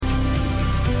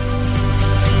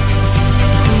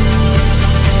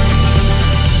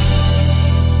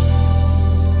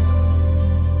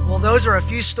those are a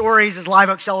few stories as Live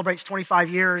Oak celebrates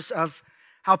 25 years of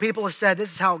how people have said,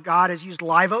 this is how God has used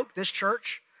Live Oak, this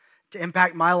church, to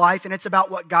impact my life. And it's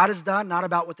about what God has done, not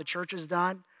about what the church has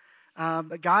done.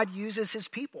 But God uses his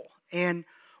people. And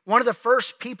one of the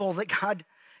first people that God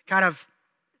kind of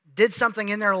did something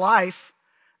in their life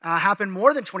happened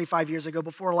more than 25 years ago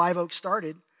before Live Oak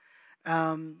started.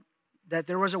 That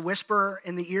there was a whisper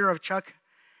in the ear of Chuck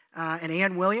and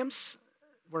Ann Williams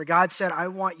where God said, I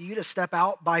want you to step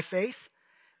out by faith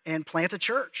and plant a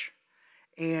church.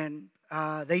 And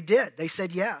they did. They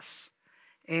said yes.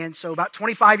 And so about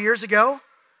 25 years ago,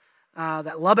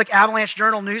 that Lubbock Avalanche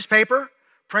Journal newspaper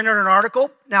printed an article.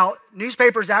 Now,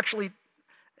 newspapers actually,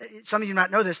 some of you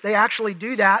might know this, they actually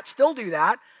do that, still do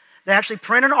that. They actually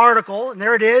print an article, and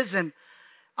there it is, and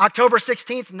October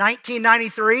 16th,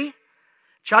 1993.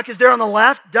 Chuck is there on the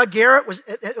left. Doug Garrett was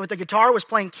with the guitar was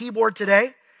playing keyboard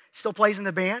today. Still plays in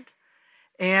the band.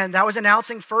 And that was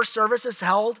announcing first services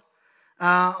held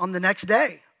on the next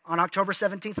day, on October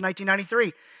 17th,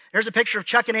 1993. There's a picture of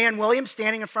Chuck and Ann Williams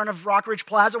standing in front of Rockridge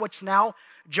Plaza, which is now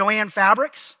Joann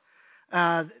Fabrics.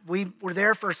 We were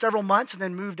there for several months and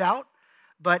then moved out.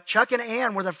 But Chuck and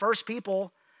Ann were the first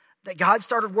people that God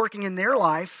started working in their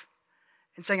life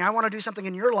and saying, I want to do something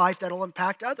in your life that will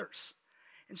impact others.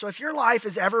 And so if your life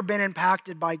has ever been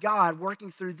impacted by God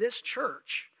working through this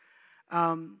church,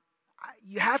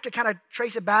 you have to kind of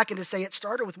trace it back and to say it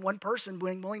started with one person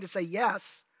being willing to say,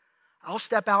 yes, I'll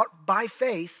step out by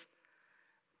faith.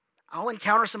 I'll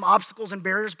encounter some obstacles and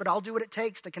barriers, but I'll do what it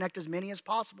takes to connect as many as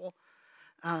possible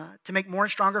to make more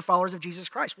and stronger followers of Jesus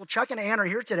Christ. Well, Chuck and Ann are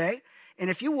here today. And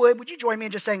if you would you join me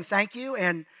in just saying thank you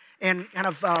and kind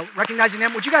of recognizing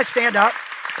them? Would you guys stand up?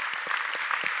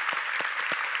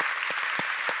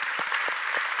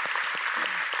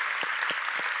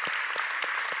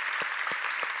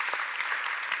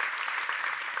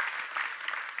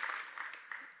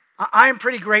 I am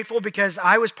pretty grateful because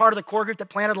I was part of the core group that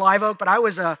planted Live Oak, but I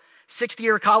was a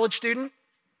 60-year college student.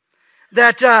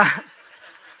 That's a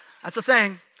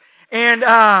thing. And,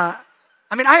 I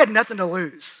had nothing to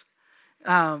lose.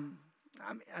 I'm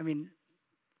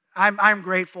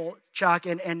grateful, Chuck,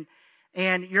 and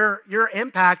your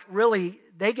impact really,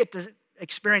 they get to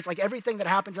experience like everything that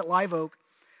happens at Live Oak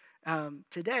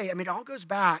today. It all goes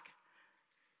back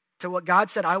to what God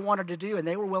said I wanted to do, and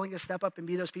they were willing to step up and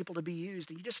be those people to be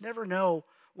used. And you just never know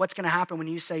what's going to happen when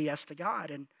you say yes to God.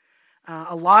 And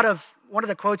one of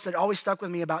the quotes that always stuck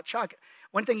with me about Chuck,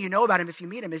 one thing you know about him if you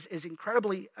meet him is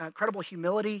incredible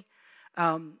humility.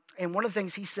 And one of the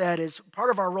things he said is part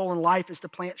of our role in life is to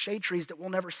plant shade trees that we'll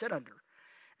never sit under.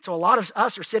 So a lot of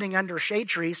us are sitting under shade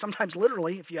trees, sometimes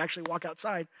literally, if you actually walk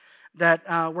outside,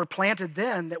 that were planted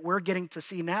then that we're getting to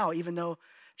see now, even though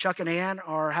Chuck and Ann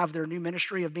have their new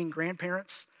ministry of being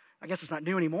grandparents. I guess it's not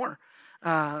new anymore.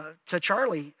 To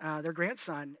Charlie, their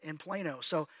grandson in Plano.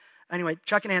 So anyway,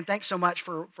 Chuck and Ann, thanks so much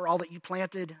for all that you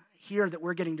planted here that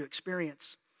we're getting to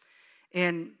experience.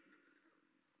 And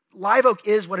Live Oak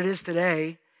is what it is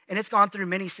today, and it's gone through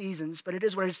many seasons, but it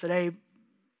is what it is today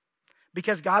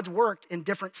because God's worked in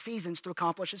different seasons to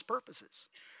accomplish his purposes.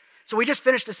 So we just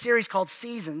finished a series called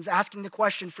Seasons, asking the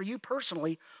question for you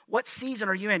personally, what season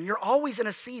are you in? You're always in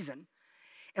a season,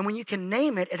 and when you can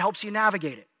name it, it helps you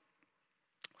navigate it.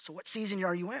 So what season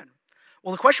are you in?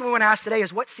 Well, the question we want to ask today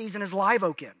is, what season is Live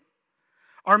Oak in?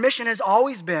 Our mission has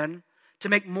always been to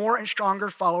make more and stronger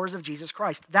followers of Jesus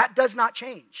Christ. That does not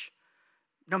change.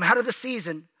 No matter the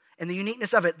season and the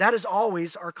uniqueness of it, that is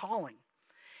always our calling.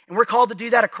 And we're called to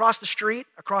do that across the street,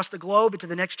 across the globe, and to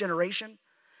the next generation,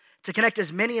 to connect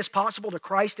as many as possible to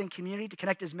Christ and community, to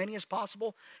connect as many as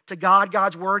possible to God,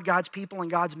 God's word, God's people,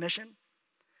 and God's mission.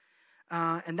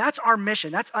 And that's our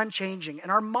mission. That's unchanging.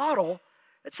 And our model,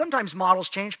 that sometimes models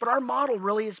change, but our model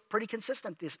really is pretty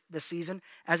consistent this season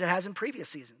as it has in previous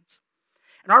seasons.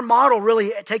 And our model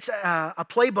really takes a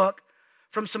playbook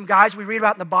from some guys we read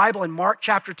about in the Bible in Mark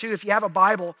chapter 2. If you have a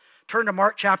Bible, turn to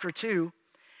Mark chapter 2.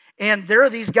 And there are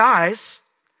these guys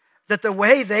that the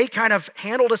way they kind of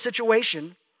handled a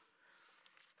situation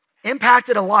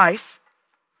impacted a life,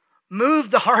 moved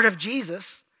the heart of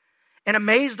Jesus, and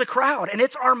amazed the crowd. And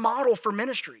it's our model for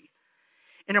ministry.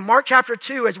 And in Mark chapter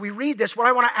 2, as we read this, what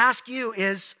I want to ask you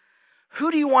is,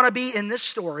 who do you want to be in this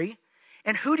story?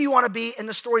 And who do you want to be in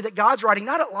the story that God's writing,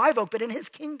 not at Live Oak, but in his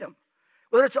kingdom?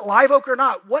 Whether it's at Live Oak or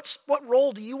not, what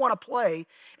role do you want to play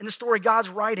in the story God's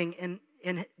writing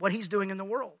in what he's doing in the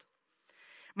world?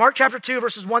 Mark chapter 2,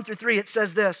 verses 1 through 3, it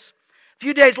says this. A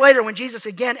few days later, when Jesus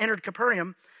again entered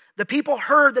Capernaum, the people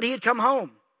heard that he had come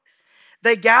home.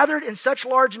 They gathered in such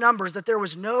large numbers that there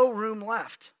was no room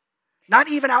left, not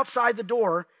even outside the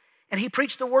door, and he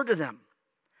preached the word to them.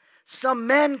 some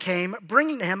men came,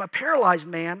 bringing to him a paralyzed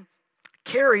man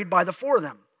carried by the four of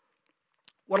them.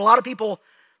 What a lot of people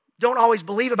don't always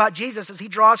believe about Jesus is he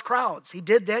draws crowds. He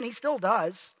did then, he still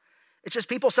does. It's just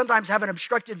people sometimes have an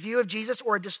obstructed view of Jesus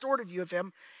or a distorted view of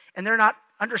him, and they're not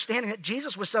understanding that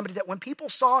Jesus was somebody that when people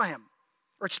saw him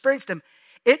or experienced him,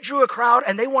 it drew a crowd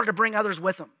and they wanted to bring others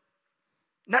with them.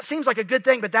 And that seems like a good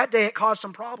thing, but that day it caused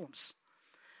some problems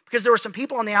because there were some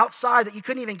people on the outside that you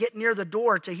couldn't even get near the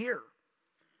door to hear.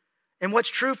 And what's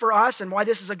true for us and why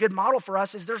this is a good model for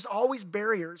us is there's always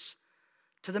barriers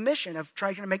to the mission of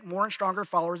trying to make more and stronger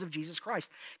followers of Jesus Christ.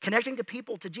 Connecting to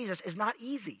people to Jesus is not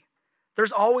easy.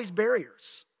 There's always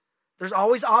barriers. There's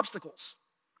always obstacles.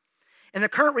 And the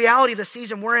current reality of the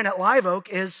season we're in at Live Oak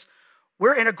is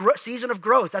we're in a season of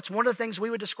growth. That's one of the things we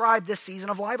would describe this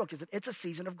season of Live Oak is it's a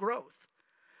season of growth.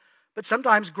 But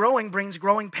sometimes growing brings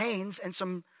growing pains and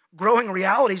some growing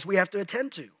realities we have to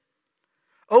attend to.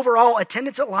 Overall,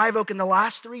 attendance at Live Oak in the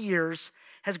last 3 years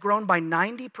has grown by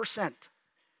 90%.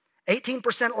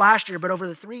 18% last year, but over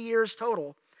the 3 years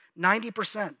total,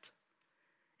 90%.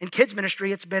 In kids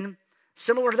ministry, it's been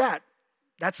similar to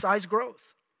that size growth.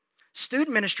 Student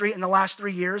ministry in the last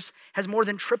 3 years has more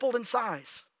than tripled in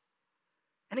size.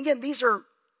 And again, these are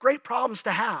great problems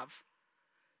to have,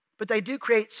 but they do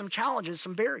create some challenges,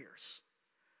 some barriers.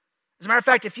 As a matter of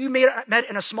fact, if you met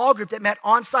in a small group that met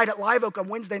on-site at Live Oak on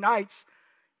Wednesday nights,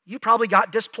 you probably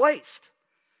got displaced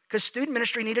because student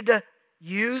ministry needed to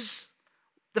use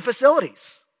the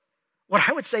facilities. What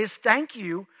I would say is thank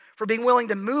you for being willing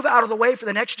to move out of the way for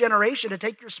the next generation to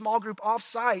take your small group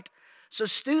off-site so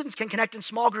students can connect in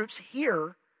small groups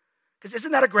here, because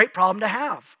isn't that a great problem to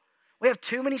have? We have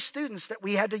too many students that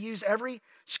we had to use every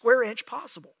square inch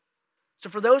possible. So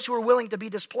for those who are willing to be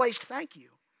displaced, thank you.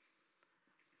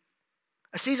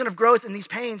 A season of growth in these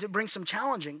pains, it brings some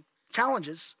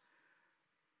challenges.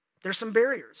 There's some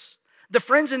barriers. The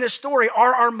friends in this story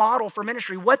are our model for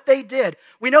ministry. What they did,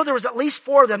 we know there was at least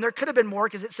 4 of them. There could have been more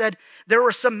because it said there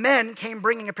were some men came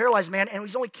bringing a paralyzed man, and he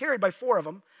was only carried by 4 of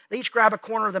them. They each grab a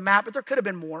corner of the mat, but there could have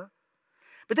been more.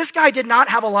 But this guy did not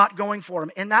have a lot going for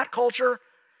him. In that culture,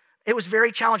 it was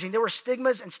very challenging. There were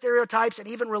stigmas and stereotypes and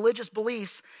even religious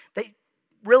beliefs that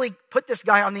really put this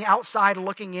guy on the outside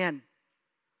looking in.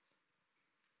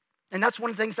 And that's one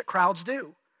of the things that crowds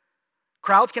do.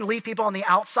 Crowds can leave people on the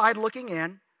outside looking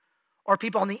in, or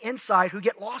people on the inside who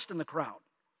get lost in the crowd.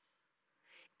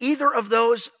 Either of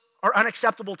those are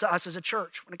unacceptable to us as a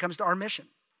church when it comes to our mission.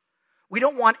 We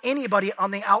don't want anybody on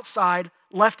the outside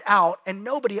left out and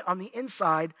nobody on the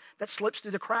inside that slips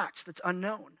through the cracks that's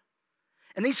unknown.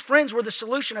 And these friends were the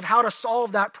solution of how to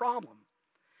solve that problem.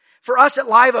 For us at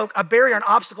Live Oak, a barrier and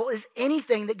obstacle is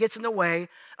anything that gets in the way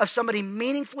of somebody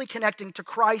meaningfully connecting to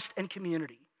Christ and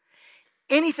community.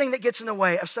 Anything that gets in the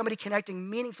way of somebody connecting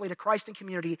meaningfully to Christ and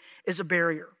community is a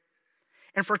barrier.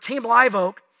 And for Team Live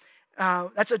Oak,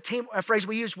 that's a phrase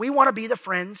we use. We want to be the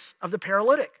friends of the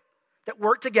paralytic that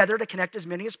work together to connect as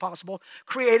many as possible,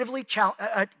 creatively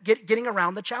getting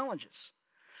around the challenges.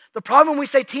 The problem when we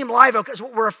say Team Live Oak is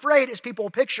what we're afraid is people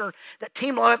will picture that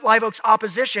Team Live Oak's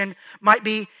opposition might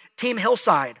be Team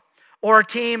Hillside or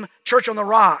Team Church on the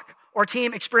Rock or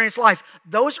Team Experience Life.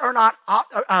 Those are not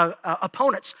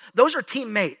opponents. Those are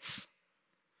teammates.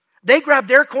 They grab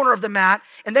their corner of the mat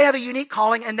and they have a unique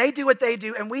calling and they do what they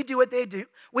do and we do what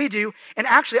we do. And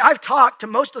actually, I've talked to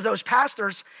most of those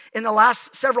pastors in the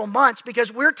last several months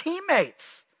because we're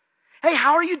teammates. Hey,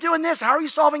 how are you doing this? How are you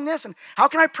solving this? And how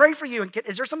can I pray for you? And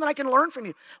is there something I can learn from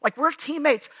you? Like, we're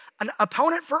teammates. An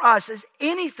opponent for us is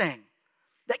anything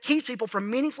that keeps people from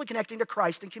meaningfully connecting to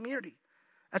Christ and community.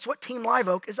 That's what Team Live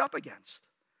Oak is up against.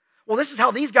 Well, this is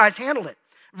how these guys handled it.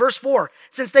 Verse 4,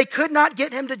 since they could not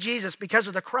get him to Jesus because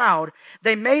of the crowd,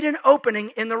 they made an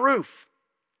opening in the roof.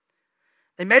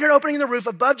 They made an opening in the roof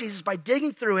above Jesus by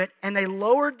digging through it, and they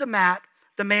lowered the mat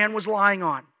the man was lying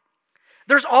on.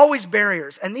 There's always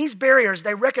barriers, and these barriers,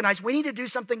 they recognize we need to do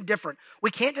something different.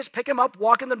 We can't just pick him up,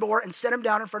 walk in the door, and set him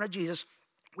down in front of Jesus.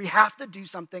 We have to do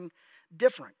something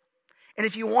different. And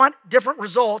if you want different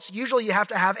results, usually you have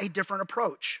to have a different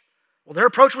approach. Well, their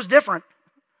approach was different.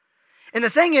 And the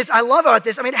thing is, I love about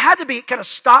this, it had to be kind of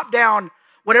stop down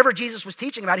whatever Jesus was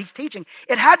teaching about. He's teaching.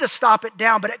 It had to stop it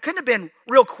down, but it couldn't have been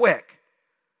real quick.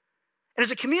 And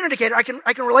as a communicator, I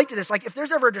can relate to this. Like, if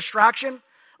there's ever a distraction,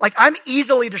 like, I'm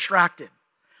easily distracted.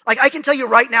 Like, I can tell you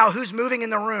right now who's moving in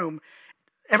the room.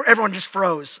 Everyone just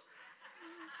froze.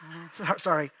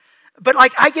 Sorry. But,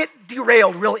 like, I get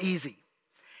derailed real easy.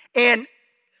 And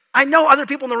I know other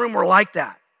people in the room were like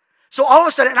that. So all of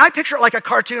a sudden, and I picture it like a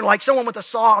cartoon, like someone with a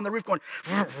saw on the roof going,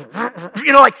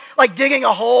 like digging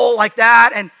a hole like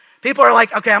that. And People are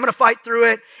like, okay, I'm going to fight through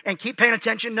it and keep paying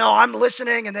attention. No, I'm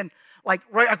listening. And then like,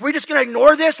 right, like we're just going to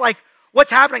ignore this? Like,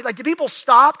 what's happening? Like, do people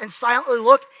stop and silently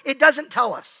look? It doesn't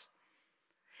tell us.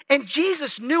 And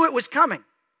Jesus knew it was coming.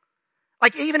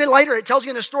 Like even later, it tells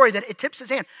you in the story that it tips his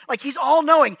hand. Like he's all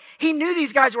knowing. He knew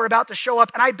these guys were about to show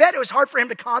up. And I bet it was hard for him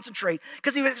to concentrate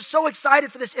because he was so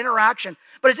excited for this interaction.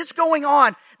 But as it's going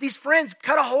on, these friends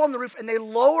cut a hole in the roof and they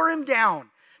lower him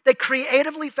down. They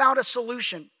creatively found a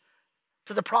solution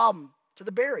to the problem, to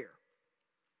the barrier.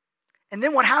 And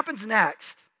then what happens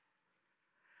next?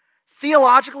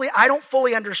 Theologically, I don't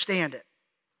fully understand it,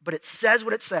 but it says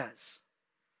what it says.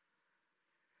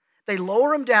 They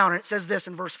lower him down, and it says this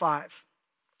in verse 5.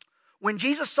 When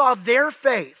Jesus saw their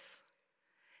faith,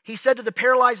 he said to the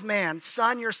paralyzed man,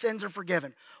 "Son, your sins are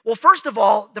forgiven." Well, first of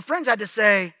all, the friends had to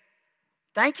say,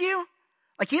 "Thank you."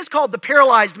 Like he is called the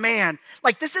paralyzed man.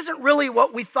 Like this isn't really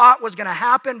what we thought was going to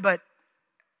happen, but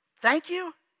thank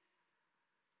you.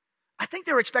 I think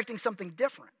they were expecting something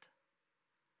different.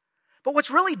 But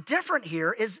what's really different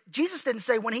here is Jesus didn't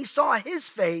say when he saw his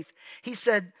faith, he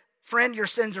said, "Friend, your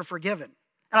sins are forgiven."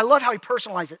 And I love how he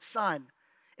personalized it, son.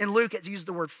 In Luke, it's used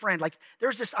the word friend. Like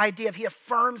there's this idea of he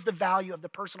affirms the value of the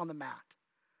person on the mat.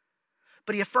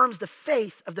 But he affirms the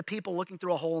faith of the people looking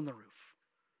through a hole in the roof.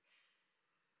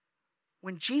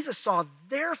 When Jesus saw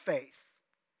their faith,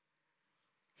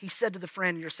 he said to the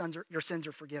friend, your sins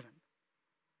are forgiven.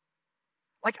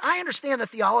 Like I understand the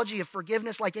theology of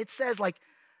forgiveness. Like it says like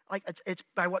it's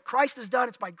by what Christ has done.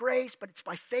 It's by grace, but it's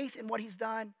by faith in what he's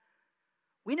done.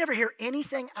 We never hear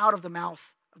anything out of the mouth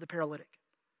of the paralytic.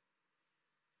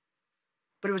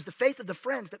 But it was the faith of the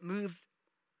friends that moved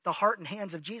the heart and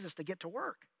hands of Jesus to get to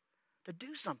work, to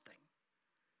do something.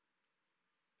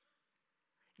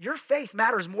 Your faith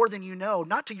matters more than you know,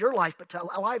 not to your life, but to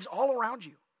lives all around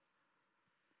you.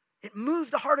 It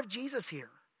moved the heart of Jesus here.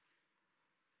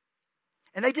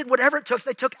 And they did whatever it took.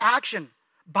 They took action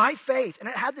by faith, and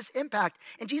it had this impact,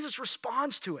 and Jesus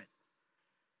responds to it.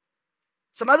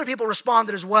 Some other people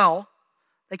responded as well.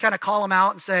 They kind of call him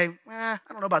out and say, I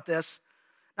don't know about this.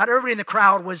 Not everybody in the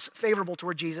crowd was favorable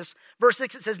toward Jesus. Verse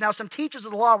 6, it says, now some teachers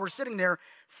of the law were sitting there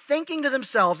thinking to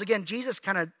themselves. Again, Jesus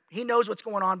he knows what's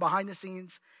going on behind the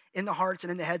scenes in the hearts and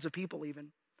in the heads of people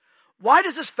even. Why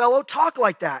does this fellow talk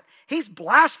like that? He's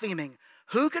blaspheming.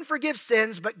 Who can forgive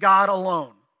sins but God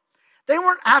alone? They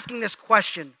weren't asking this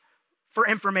question for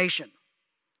information.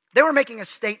 They were making a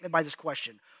statement by this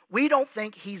question. We don't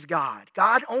think he's God.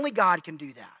 Only God can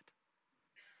do that.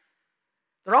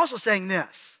 They're also saying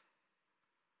this.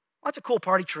 Well, that's a cool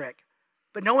party trick,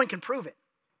 but no one can prove it.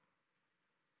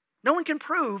 No one can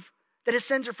prove that his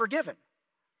sins are forgiven.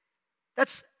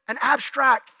 That's an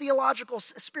abstract, theological,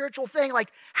 spiritual thing. Like,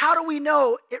 how do we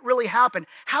know it really happened?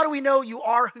 How do we know you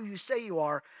are who you say you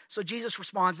are? So Jesus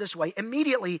responds this way.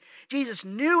 Immediately, Jesus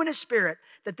knew in his spirit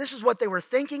that this is what they were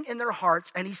thinking in their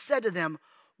hearts, and he said to them,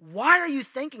 why are you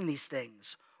thinking these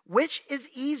things? Which is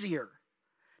easier?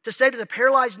 To say to the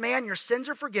paralyzed man, your sins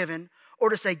are forgiven, or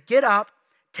to say, get up,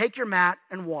 take your mat,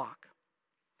 and walk?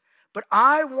 But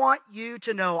I want you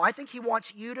to know, I think he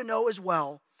wants you to know as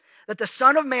well, that the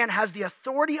Son of Man has the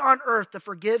authority on earth to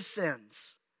forgive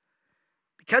sins.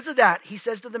 Because of that, he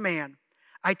says to the man,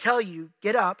 I tell you,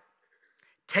 get up,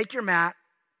 take your mat,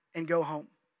 and go home.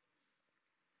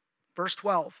 Verse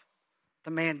 12,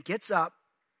 the man gets up,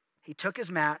 he took his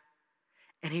mat,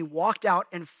 and he walked out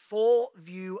in full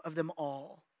view of them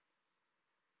all.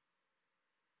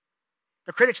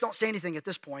 The critics don't say anything at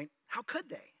this point. How could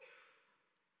they?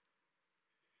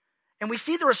 And we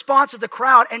see the response of the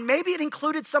crowd, and maybe it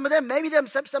included some of them. Maybe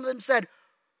some of them said,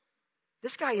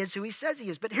 this guy is who he says he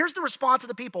is. But here's the response of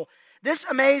the people. This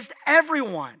amazed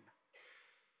everyone.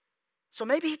 So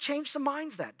maybe he changed some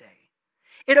minds that day.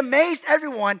 It amazed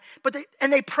everyone,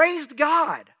 and they praised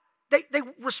God. They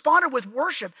responded with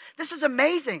worship. This is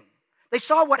amazing. They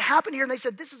saw what happened here, and they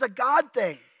said, this is a God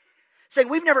thing. Saying,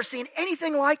 we've never seen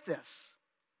anything like this.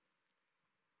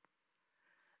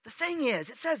 The thing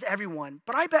is, it says everyone,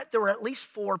 but I bet there were at least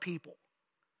 4 people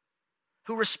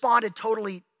who responded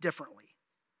totally differently.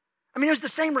 I mean, it was the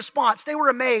same response. They were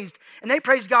amazed and they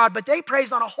praised God, but they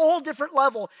praised on a whole different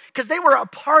level because they were a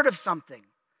part of something.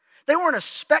 They weren't a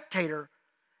spectator.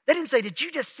 They didn't say, did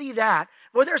you just see that?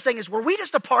 What they're saying is, were we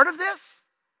just a part of this?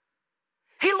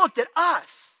 He looked at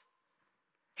us.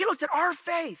 He looked at our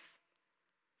faith.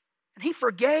 And he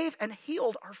forgave and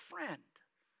healed our friend.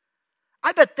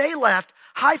 I bet they left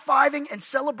high-fiving and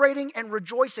celebrating and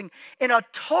rejoicing in a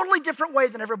totally different way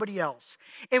than everybody else.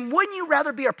 And wouldn't you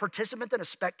rather be a participant than a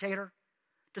spectator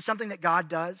to something that God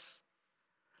does?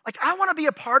 Like, I want to be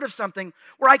a part of something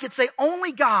where I could say,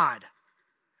 only God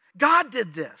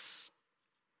did this.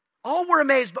 All were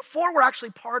amazed, but 4 were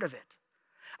actually part of it.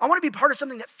 I want to be part of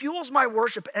something that fuels my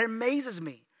worship and amazes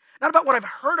me. Not about what I've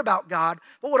heard about God,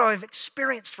 but what I've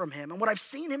experienced from him and what I've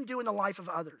seen him do in the life of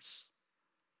others.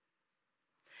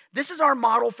 This is our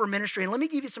model for ministry. And let me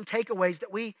give you some takeaways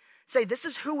that we say this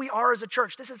is who we are as a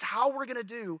church. This is how we're going to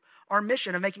do our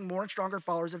mission of making more and stronger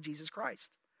followers of Jesus Christ.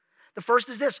 The first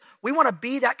is this. We want to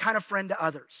be that kind of friend to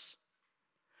others.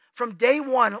 From day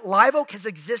one, Live Oak has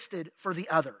existed for the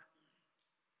other.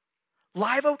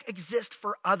 Live Oak exists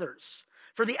for others.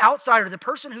 For the outsider, the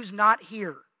person who's not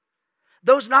here.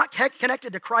 Those not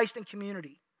connected to Christ and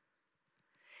community.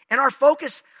 And our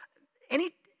focus,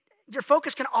 your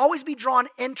focus can always be drawn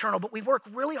internal, but we work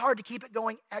really hard to keep it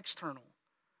going external.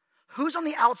 Who's on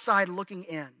the outside looking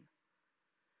in?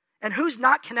 And who's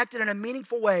not connected in a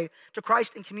meaningful way to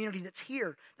Christ and community that's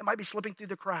here that might be slipping through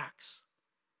the cracks?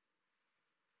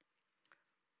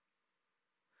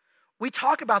 We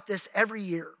talk about this every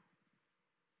year.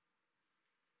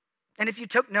 And if you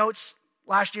took notes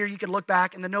last year, you could look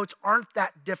back, and the notes aren't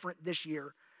that different this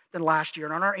year than last year.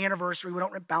 And on our anniversary, we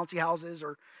don't rent bouncy houses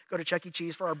or go to Chuck E.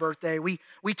 Cheese for our birthday. We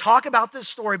talk about this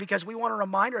story because we want to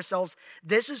remind ourselves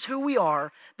this is who we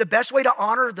are. The best way to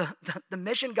honor the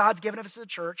mission God's given us as a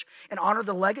church and honor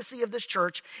the legacy of this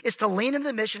church is to lean into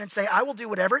the mission and say, I will do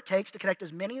whatever it takes to connect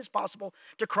as many as possible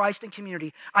to Christ and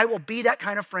community. I will be that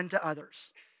kind of friend to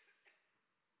others.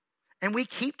 And we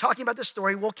keep talking about this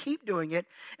story. We'll keep doing it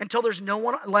until there's no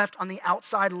one left on the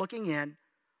outside looking in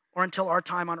or until our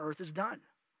time on earth is done.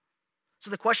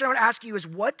 So the question I would ask you is,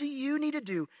 what do you need to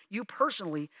do, you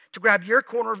personally, to grab your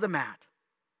corner of the mat?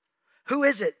 Who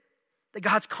is it that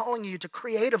God's calling you to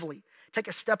creatively take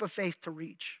a step of faith to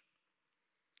reach?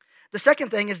 The second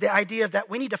thing is the idea that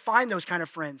we need to find those kind of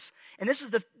friends. And this is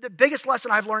the biggest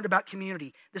lesson I've learned about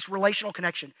community, this relational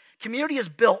connection. Community is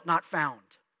built, not found.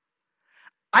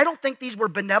 I don't think these were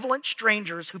benevolent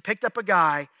strangers who picked up a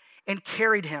guy and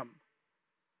carried him.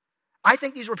 I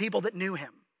think these were people that knew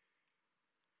him.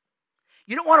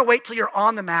 You don't want to wait till you're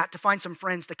on the mat to find some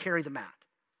friends to carry the mat.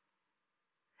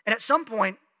 And at some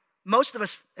point, most of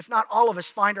us, if not all of us,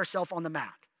 find ourselves on the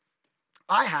mat.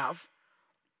 I have.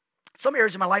 Some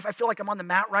areas of my life, I feel like I'm on the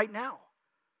mat right now.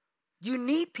 You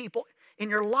need people in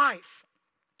your life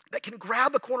that can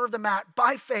grab a corner of the mat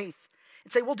by faith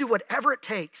and say, we'll do whatever it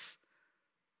takes.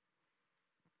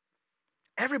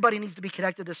 Everybody needs to be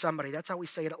connected to somebody. That's how we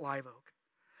say it at Live Oak.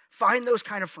 Find those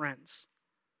kind of friends.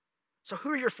 So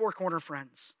who are your 4 corner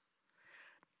friends?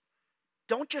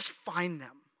 Don't just find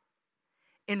them.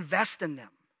 Invest in them.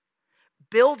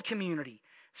 Build community.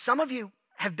 Some of you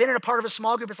have been in a part of a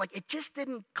small group. It's like, it just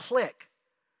didn't click.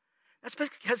 That's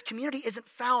because community isn't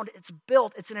found. It's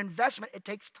built. It's an investment. It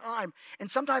takes time. And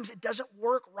sometimes it doesn't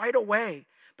work right away.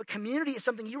 But community is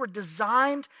something you were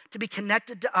designed to be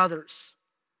connected to others.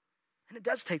 And it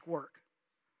does take work,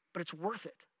 but it's worth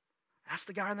it. Ask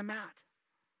the guy on the mat.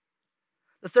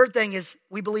 The third thing is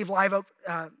we believe Live Oak,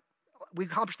 we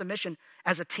accomplish the mission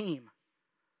as a team.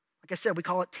 Like I said, we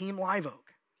call it Team Live Oak.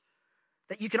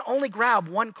 That you can only grab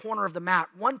one corner of the mat.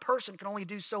 One person can only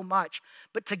do so much,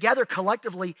 but together,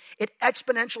 collectively, it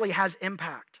exponentially has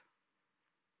impact.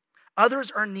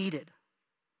 Others are needed.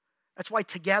 That's why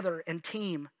together and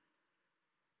team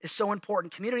is so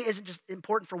important. Community isn't just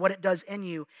important for what it does in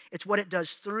you, it's what it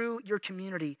does through your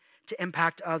community to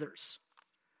impact others.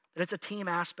 That it's a team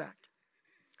aspect.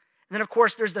 And then, of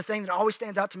course, there's the thing that always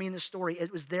stands out to me in this story.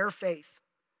 It was their faith.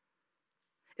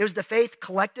 It was the faith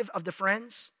collective of the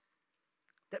friends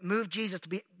that moved Jesus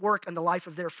to work in the life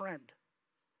of their friend.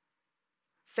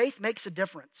 Faith makes a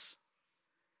difference.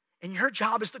 And your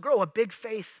job is to grow a big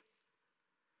faith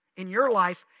in your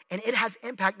life, and it has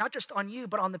impact not just on you,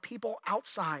 but on the people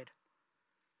outside.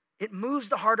 It moves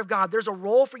the heart of God. There's a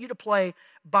role for you to play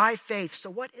by faith. So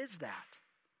what is that?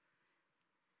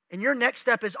 And your next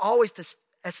step is always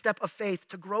a step of faith,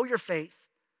 to grow your faith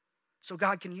so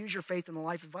God can use your faith in the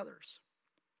life of others.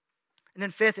 And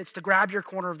then fifth, it's to grab your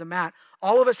corner of the mat.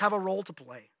 All of us have a role to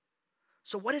play.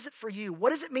 So what is it for you? What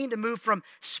does it mean to move from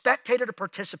spectator to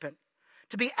participant?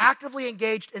 To be actively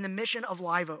engaged in the mission of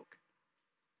Live Oak?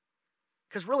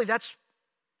 Because really that's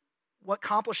what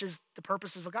accomplishes the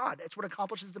purposes of God. It's what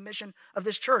accomplishes the mission of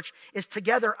this church, is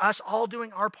together us all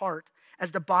doing our part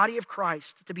as the body of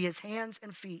Christ to be his hands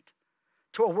and feet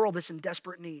to a world that's in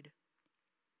desperate need.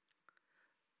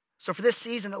 So for this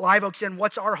season that Live Oak's in,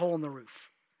 what's our hole in the roof?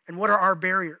 And what are our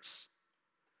barriers?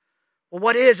 Well,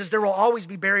 what is there will always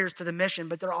be barriers to the mission,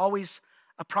 but there are always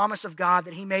a promise of God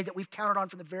that he made that we've counted on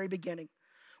from the very beginning.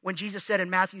 When Jesus said in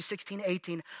Matthew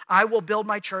 16:18, I will build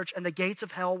my church and the gates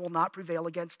of hell will not prevail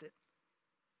against it.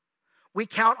 We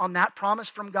count on that promise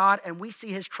from God, and we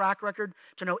see his track record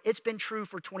to know it's been true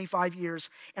for 25 years,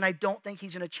 and I don't think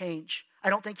he's going to change. I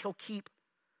don't think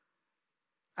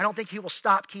he will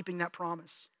stop keeping that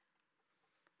promise.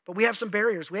 But we have some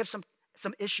barriers. We have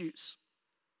some issues.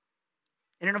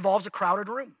 And it involves a crowded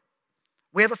room.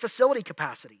 We have a facility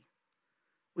capacity.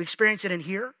 We experience it in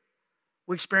here.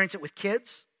 We experience it with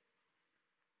kids.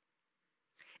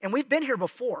 And we've been here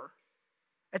before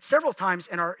at several times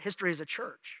in our history as a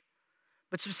church.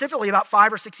 But specifically about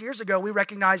 5 or 6 years ago, we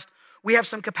recognized we have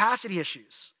some capacity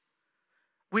issues.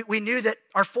 We knew that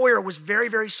our foyer was very,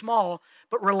 very small,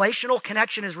 but relational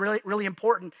connection is really, really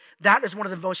important. That is one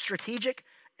of the most strategic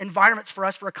environments for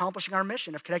us for accomplishing our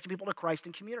mission of connecting people to Christ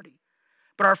and community.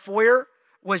 But our foyer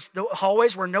the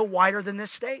hallways were no wider than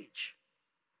this stage.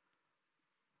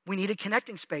 We needed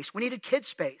connecting space. We needed kid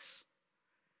space.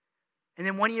 And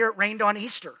then one year it rained on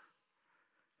Easter.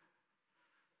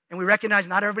 And we recognized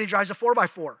not everybody drives a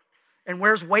 4x4 and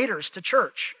wears waders to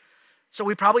church. So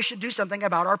we probably should do something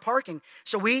about our parking.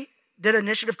 So we did an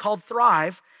initiative called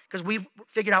Thrive because we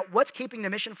figured out what's keeping the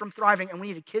mission from thriving, and we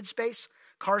needed kid space,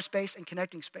 car space, and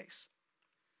connecting space.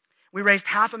 We raised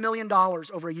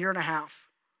 $500,000 over a year and a half,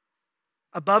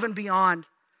 above and beyond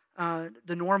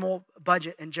the normal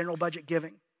budget and general budget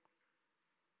giving.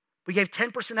 We gave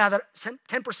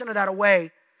 10% of that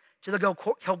away to the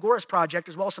Kilgoris Project,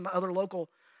 as well as some other local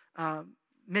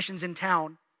missions in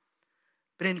town.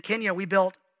 But in Kenya, we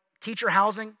built teacher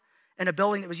housing and a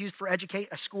building that was used for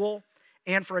a school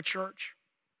and for a church.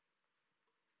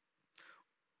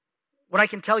 What I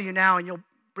can tell you now, and you'll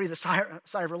breathe a sigh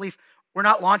of relief, we're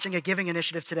not launching a giving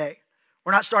initiative today.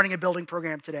 We're not starting a building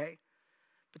program today.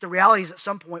 But the reality is at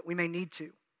some point we may need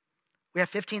to. We have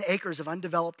 15 acres of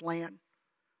undeveloped land.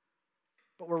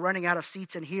 But we're running out of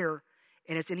seats in here,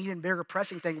 and it's an even bigger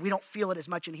pressing thing. We don't feel it as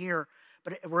much in here,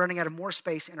 but we're running out of more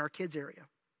space in our kids' area.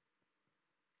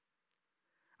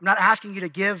 I'm not asking you to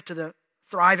give to the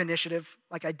Thrive initiative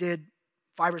like I did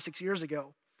 5 or 6 years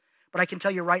ago, but I can tell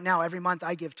you right now, every month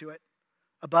I give to it.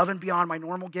 Above and beyond my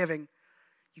normal giving,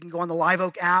 you can go on the Live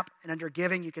Oak app, and under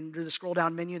giving, you can do the scroll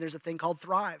down menu. There's a thing called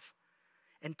Thrive.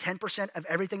 And 10% of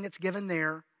everything that's given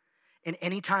there, and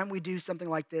any time we do something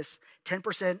like this,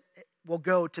 10% will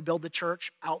go to build the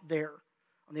church out there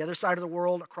on the other side of the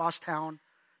world, across town.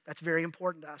 That's very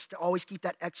important to us, to always keep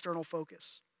that external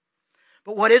focus.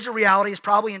 But what is a reality is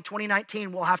probably in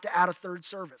 2019, we'll have to add a third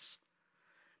service.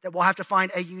 That we'll have to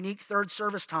find a unique third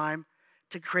service time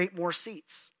to create more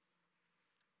seats.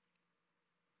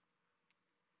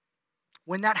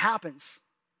 When that happens,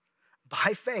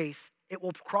 by faith, it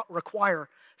will require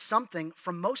something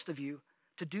from most of you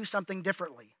to do something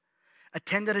differently.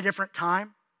 Attend at a different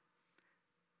time.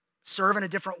 Serve in a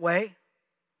different way.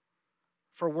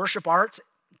 For worship arts,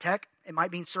 tech, it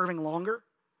might mean serving longer.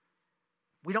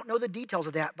 We don't know the details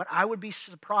of that, but I would be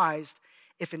surprised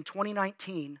if in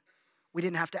 2019 we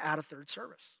didn't have to add a third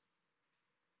service.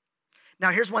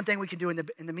 Now, here's one thing we can do in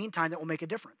the meantime that will make a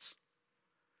difference.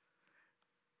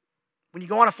 When you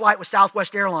go on a flight with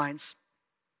Southwest Airlines,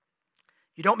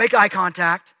 you don't make eye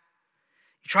contact.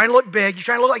 You try to look big. You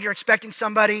try to look like you're expecting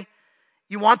somebody.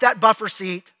 You want that buffer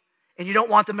seat, and you don't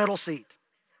want the middle seat.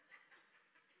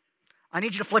 I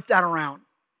need you to flip that around.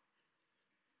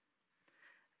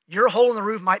 Your hole in the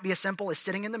roof might be as simple as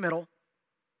sitting in the middle,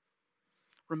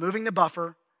 removing the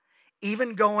buffer,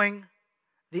 even going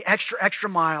the extra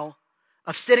mile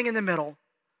of sitting in the middle,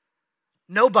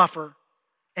 no buffer,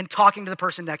 and talking to the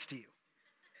person next to you.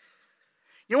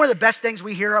 You know one of the best things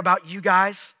we hear about you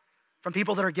guys from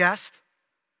people that are guests?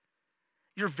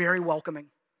 You're very welcoming.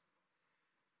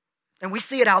 And we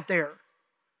see it out there.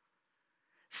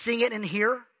 Seeing it in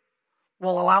here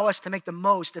will allow us to make the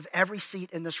most of every seat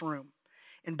in this room.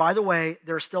 And by the way,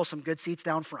 there are still some good seats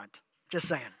down front. Just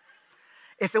saying.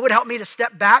 If it would help me to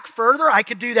step back further, I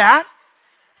could do that.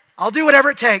 I'll do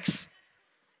whatever it takes.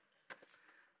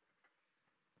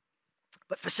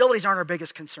 But facilities aren't our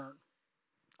biggest concern.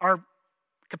 Our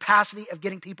capacity of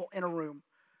getting people in a room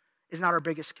is not our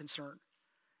biggest concern.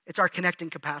 It's our connecting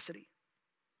capacity.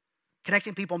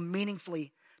 Connecting people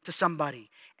meaningfully to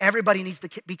somebody. Everybody needs to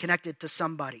be connected to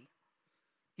somebody.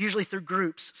 Usually through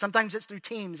groups. Sometimes it's through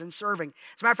teams and serving.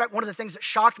 As a matter of fact, one of the things that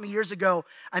shocked me years ago,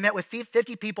 I met with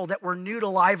 50 people that were new to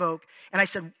Live Oak, and I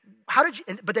said,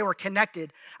 but they were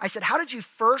connected. I said, how did you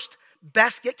first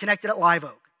best get connected at Live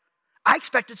Oak? I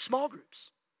expected small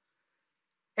groups.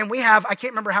 And we have, I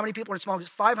can't remember how many people are in small groups,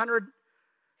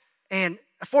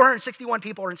 461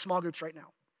 people are in small groups right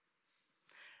now.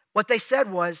 What they said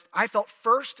was, I felt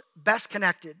first best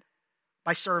connected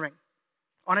by serving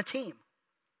on a team.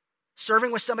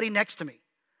 Serving with somebody next to me.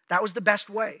 That was the best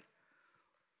way.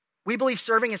 We believe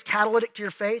serving is catalytic to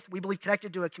your faith. We believe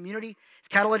connected to a community is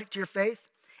catalytic to your faith.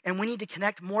 And we need to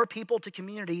connect more people to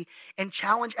community and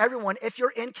challenge everyone. If you're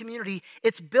in community,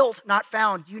 it's built, not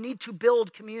found. You need to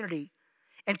build community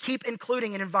and keep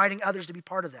including and inviting others to be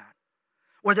part of that,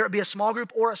 whether it be a small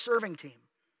group or a serving team.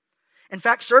 In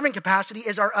fact, serving capacity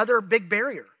is our other big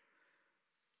barrier.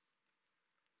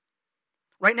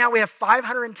 Right now, we have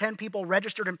 510 people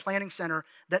registered in Planning Center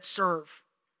that serve.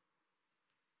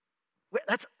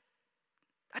 That's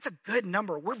a good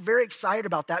number. We're very excited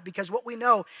about that because what we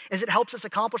know is it helps us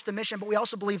accomplish the mission, but we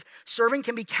also believe serving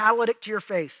can be catalytic to your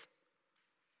faith.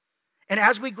 And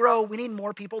as we grow, we need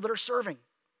more people that are serving.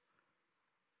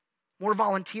 More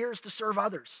volunteers to serve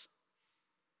others.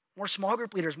 More small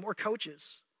group leaders, more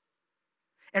coaches.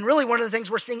 And really one of the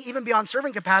things we're seeing even beyond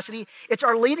serving capacity, it's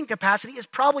our leading capacity is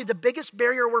probably the biggest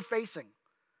barrier we're facing.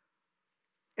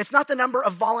 It's not the number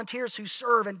of volunteers who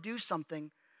serve and do something,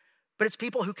 but it's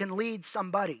people who can lead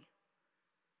somebody.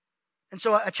 And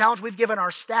so a challenge we've given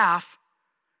our staff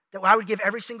that I would give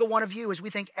every single one of you is we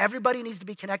think everybody needs to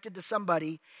be connected to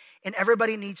somebody and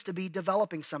everybody needs to be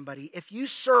developing somebody. If you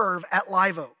serve at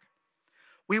Live Oak,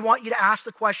 we want you to ask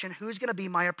the question, who's going to be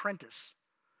my apprentice?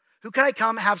 Who can I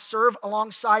come have serve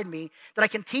alongside me that I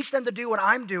can teach them to do what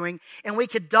I'm doing and we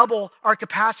could double our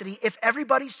capacity? If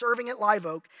everybody serving at Live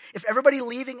Oak, if everybody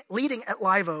leading at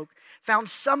Live Oak found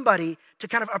somebody to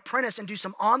kind of apprentice and do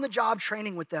some on-the-job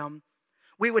training with them,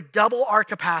 we would double our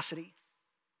capacity.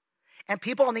 And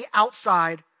people on the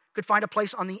outside could find a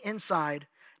place on the inside,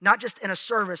 not just in a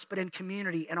service, but in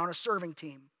community and on a serving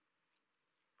team.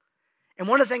 And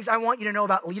one of the things I want you to know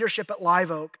about leadership at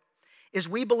Live Oak is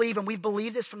we believe, and we've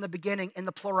believed this from the beginning, in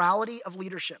the plurality of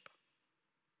leadership.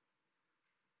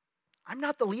 I'm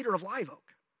not the leader of Live Oak.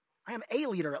 I am a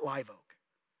leader at Live Oak.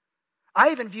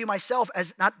 I even view myself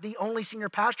as not the only senior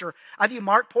pastor. I view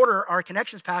Mark Porter, our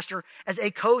connections pastor, as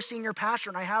a co-senior pastor,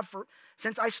 and I have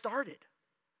since I started.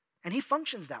 And he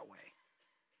functions that way.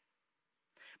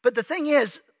 But the thing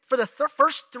is, for the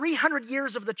first 300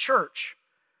 years of the church,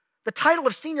 the title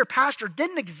of senior pastor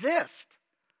didn't exist.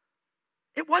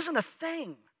 It wasn't a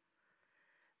thing.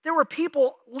 There were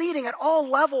people leading at all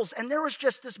levels, and there was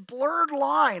just this blurred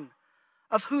line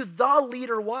of who the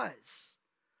leader was.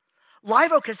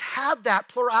 Live Oak has had that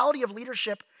plurality of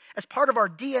leadership as part of our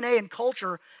DNA and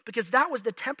culture because that was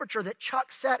the temperature that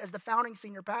Chuck set as the founding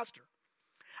senior pastor.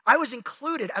 I was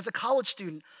included as a college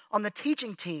student on the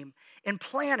teaching team, in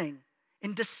planning,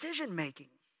 in decision making.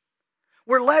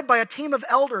 We're led by a team of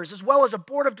elders as well as a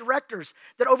board of directors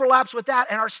that overlaps with that,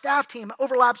 and our staff team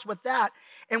overlaps with that.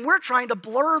 And we're trying to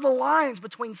blur the lines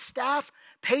between staff,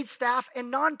 paid staff, and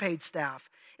non-paid staff.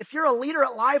 If you're a leader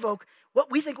at Live Oak,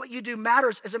 what you do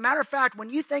matters. As a matter of fact,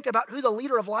 when you think about who the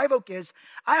leader of Live Oak is,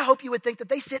 I hope you would think that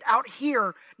they sit out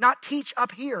here, not teach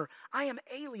up here. I am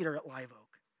a leader at Live Oak.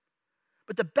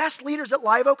 But the best leaders at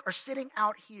Live Oak are sitting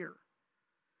out here.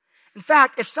 In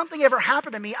fact, if something ever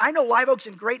happened to me, I know Live Oak's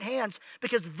in great hands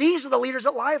because these are the leaders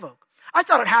at Live Oak. I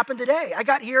thought it happened today. I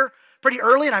got here pretty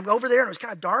early and I'm over there and it was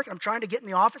kind of dark and I'm trying to get in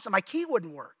the office and my key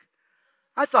wouldn't work.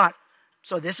 I thought,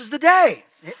 so this is the day.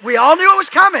 We all knew it was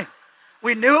coming.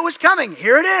 We knew it was coming.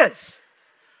 Here it is.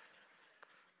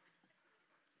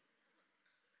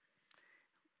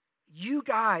 You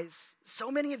guys, so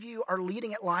many of you are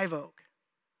leading at Live Oak.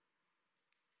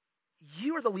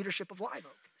 You are the leadership of Live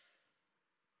Oak.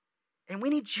 And we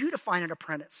need you to find an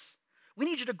apprentice. We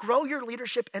need you to grow your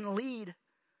leadership and lead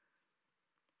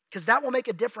because that will make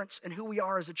a difference in who we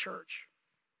are as a church.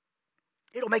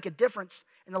 It'll make a difference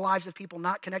in the lives of people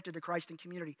not connected to Christ and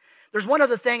community. There's one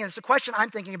other thing, and it's a question I'm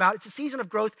thinking about. It's a season of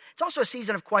growth. It's also a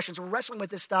season of questions. We're wrestling with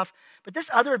this stuff. But this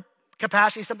other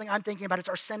capacity is something I'm thinking about. It's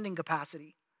our sending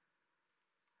capacity.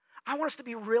 I want us to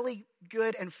be really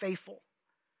good and faithful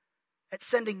at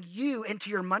sending you into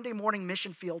your Monday morning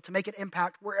mission field to make an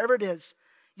impact wherever it is.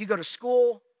 You go to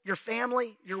school, your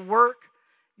family, your work,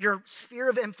 your sphere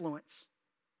of influence.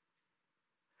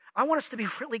 I want us to be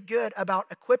really good about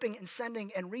equipping and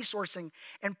sending and resourcing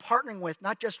and partnering with,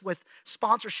 not just with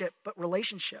sponsorship, but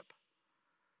relationship.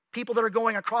 People that are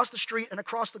going across the street and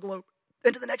across the globe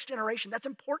into the next generation. That's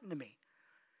important to me.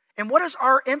 And what does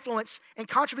our influence and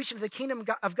contribution to the kingdom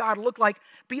of God look like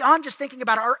beyond just thinking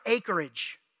about our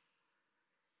acreage?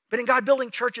 But in God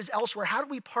building churches elsewhere, how do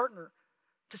we partner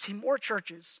to see more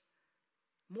churches,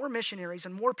 more missionaries,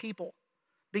 and more people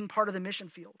being part of the mission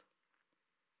field?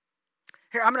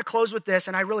 Here, I'm going to close with this,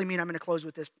 and I really mean I'm going to close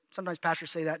with this. Sometimes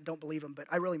pastors say that and don't believe them, but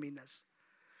I really mean this.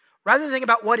 Rather than think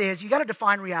about what is, you got to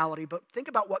define reality, but think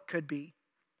about what could be.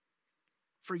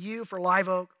 For you, for Live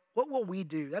Oak, what will we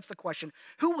do? That's the question.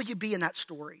 Who will you be in that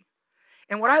story?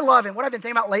 And what I love and what I've been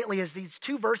thinking about lately is these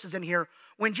two verses in here.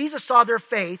 When Jesus saw their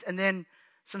faith and then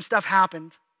some stuff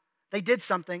happened, they did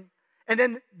something. And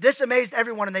then this amazed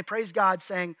everyone and they praised God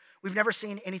saying, we've never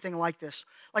seen anything like this.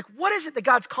 Like, what is it that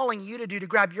God's calling you to do to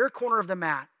grab your corner of the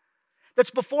mat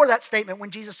that's before that statement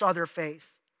when Jesus saw their faith?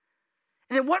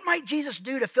 And then what might Jesus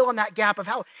do to fill in that gap of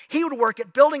how he would work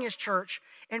at building his church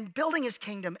and building his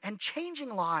kingdom and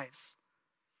changing lives?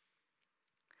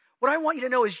 What I want you to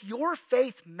know is your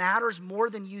faith matters more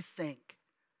than you think.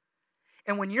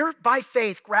 And when you're by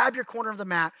faith, grab your corner of the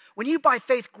mat. When you by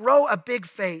faith grow a big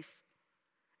faith.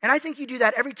 And I think you do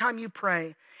that every time you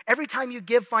pray, every time you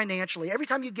give financially, every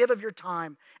time you give of your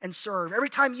time and serve, every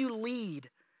time you lead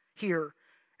here,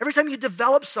 every time you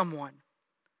develop someone,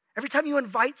 every time you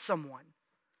invite someone,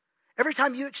 every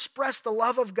time you express the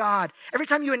love of God, every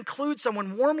time you include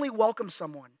someone, warmly welcome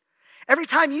someone, every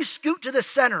time you scoot to the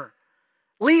center,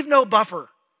 leave no buffer,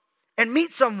 and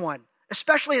meet someone,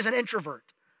 especially as an introvert.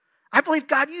 I believe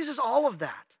God uses all of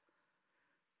that.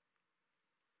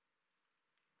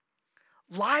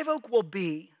 Live Oak will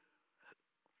be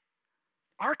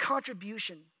our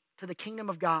contribution to the kingdom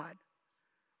of God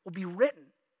will be written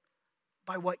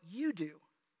by what you do,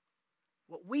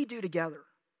 what we do together.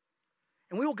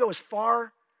 And we will go as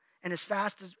far and as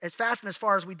fast and as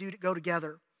far as we do to go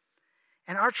together.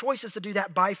 And our choice is to do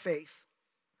that by faith,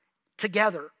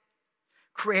 together,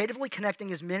 creatively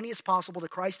connecting as many as possible to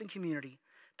Christ and community,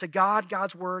 to God,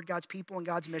 God's word, God's people, and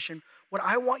God's mission. What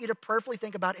I want you to prayerfully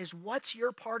think about is, what's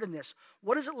your part in this?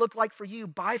 What does it look like for you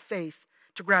by faith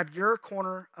to grab your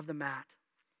corner of the mat?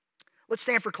 Let's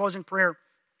stand for closing prayer.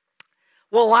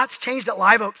 Well, a lot's changed at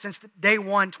Live Oak since day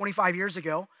one, 25 years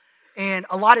ago. And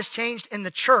a lot has changed in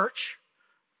the church,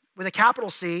 with a capital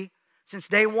C, since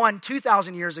day one,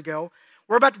 2,000 years ago.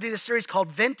 We're about to do this series called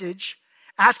Vintage,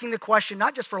 asking the question,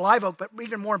 not just for Live Oak, but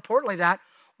even more importantly that,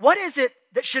 what is it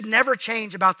that should never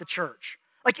change about the church?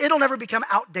 Like, it'll never become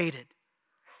outdated.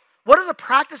 What are the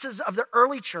practices of the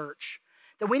early church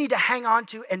that we need to hang on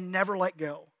to and never let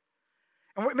go?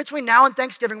 And between now and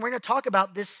Thanksgiving, we're going to talk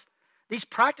about these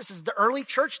practices the early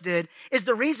church did. Is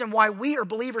the reason why we are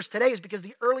believers today is because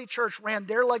the early church ran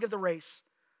their leg of the race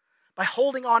by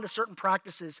holding on to certain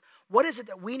practices. What is it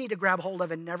that we need to grab hold of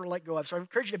and never let go of? So I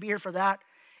encourage you to be here for that.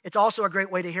 It's also a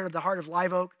great way to hear the heart of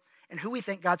Live Oak and who we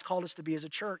think God's called us to be as a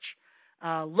church,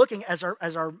 looking as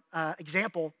our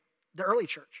example, the early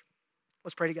church.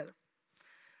 Let's pray together.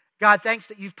 God, thanks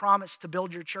that you've promised to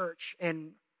build your church.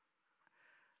 And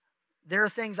there are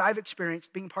things I've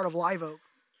experienced being part of Live Oak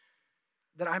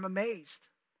that I'm amazed.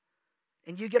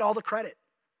 And you get all the credit.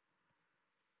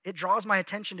 It draws my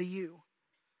attention to you.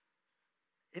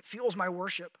 It fuels my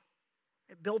worship.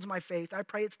 It builds my faith. I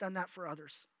pray it's done that for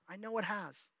others. I know it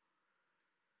has.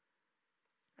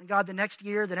 And God, the next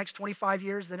year, the next 25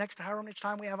 years, the next however much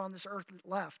time we have on this earth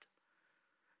left,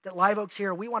 that Live Oak's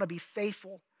here, we want to be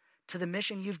faithful to the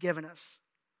mission you've given us,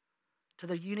 to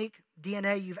the unique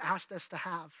DNA you've asked us to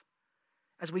have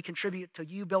as we contribute to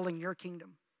you building your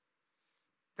kingdom.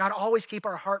 God, always keep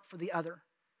our heart for the other,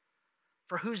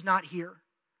 for who's not here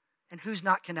and who's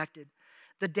not connected.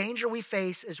 The danger we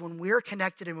face is when we're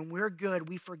connected and when we're good,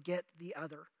 we forget the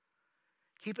other.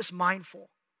 Keep us mindful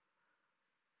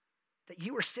that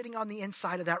you are sitting on the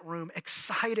inside of that room,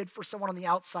 excited for someone on the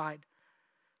outside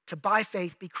to, by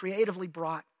faith, be creatively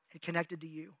brought and connected to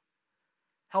you.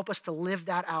 Help us to live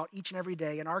that out each and every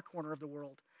day in our corner of the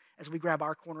world as we grab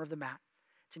our corner of the mat.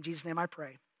 It's in Jesus' name I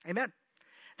pray. Amen.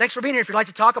 Thanks for being here. If you'd like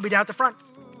to talk, I'll be down at the front.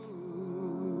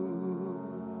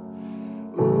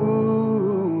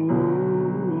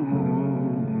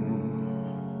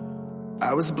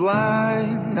 I was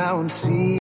blind, now I'm seeing.